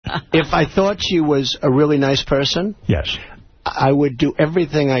if I thought she was a really nice person, yes, I would do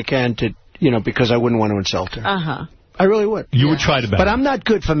everything I can to, because I wouldn't want to insult her. Uh-huh. I really would. You would try to balance. But I'm not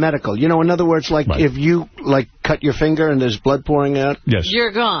good for medical. In other words, if you, cut your finger and there's blood pouring out. Yes.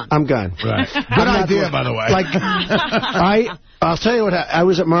 You're gone. I'm gone. Right. Good idea, by the way. I'll tell you what, I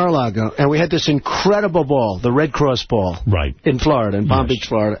was at Mar-a-Lago, and we had this incredible ball, the Red Cross ball. Right. In Florida, in Palm Beach,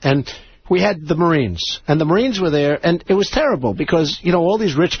 Florida. And we had the Marines, and the Marines were there, and it was terrible because, all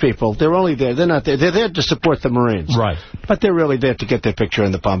these rich people, they're only there. They're not there. They're there to support the Marines. Right. But they're really there to get their picture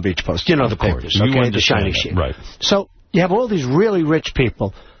in the Palm Beach Post. The papers, okay? The shiny sheet. Right. So you have all these really rich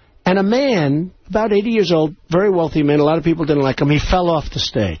people, and a man, about 80 years old, very wealthy man, a lot of people didn't like him, he fell off the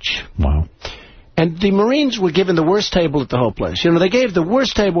stage. Wow. And the Marines were given the worst table at the whole place. They gave the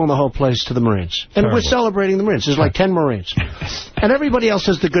worst table in the whole place to the Marines. And we're celebrating the Marines. There's like 10 Marines. And everybody else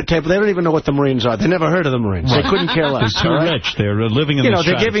has the good table. They don't even know what the Marines are. They never heard of the Marines. They couldn't care less. They're too rich. They're living in the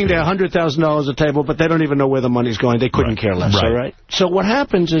they're giving their $100,000 a table, but they don't even know where the money's going. They couldn't care less, all right? So what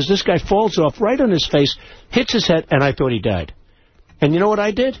happens is this guy falls off right on his face, hits his head, and I thought he died. And you know what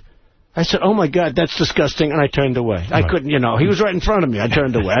I did? I said, oh, my God, that's disgusting, and I turned away. I couldn't, he was right in front of me. I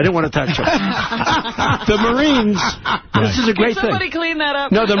turned away. I didn't want to touch him. The Marines, this is a great thing. Can somebody clean that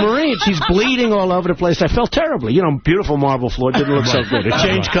up? No, the Marines, he's bleeding all over the place. I felt terribly. Beautiful marble floor, didn't look so good. It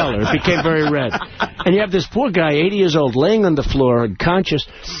changed color. It became very red. And you have this poor guy, 80 years old, laying on the floor, unconscious.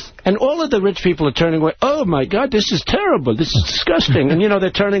 And all of the rich people are turning away. Oh, my God, this is terrible. This is disgusting. And, they're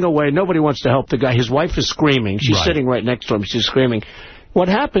turning away. Nobody wants to help the guy. His wife is screaming. She's sitting right next to him. She's screaming. What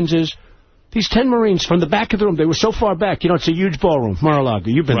happens is these 10 Marines from the back of the room, they were so far back. It's a huge ballroom, Mar-a-Lago.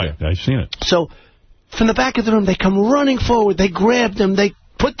 You've been there. I've seen it. So from the back of the room, they come running forward. They grab them. They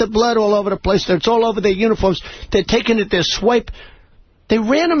put the blood all over the place. It's all over their uniforms. They're taking it. They're swipe. They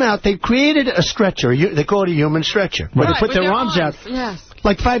ran them out. They created a stretcher. They call it a human stretcher. Where they put their arms out. Yes.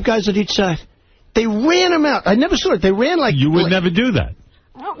 Like 5 guys at each side. They ran them out. I never saw it. They ran like... You would never do that.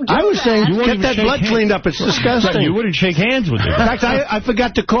 I was saying, get that blood cleaned up. It's disgusting. You wouldn't shake hands with him. In fact, I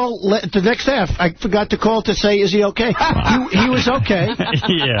forgot to call the next half. I forgot to call to say, is he okay? He was okay.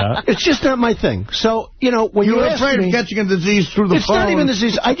 Yeah. It's just not my thing. So, when you're afraid of catching a disease through the phone. It's not even a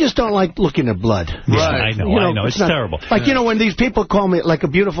disease. I just don't like looking at blood. Right. I know. It's terrible. Like, when these people call me, like a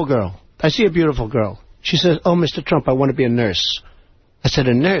beautiful girl. I see a beautiful girl. She says, oh, Mr. Trump, I want to be a nurse. I said,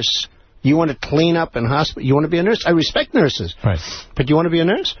 a nurse? You want to clean up in hospital? You want to be a nurse? I respect nurses. Right. But you want to be a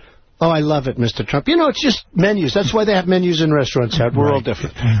nurse? Oh, I love it, Mr. Trump. It's just menus. That's why they have menus in restaurants. We're all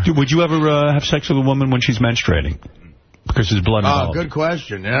different. Would you ever have sex with a woman when she's menstruating? Because there's blood involved. Oh, good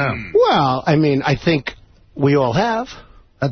question, yeah. Well, I mean, I think we all have.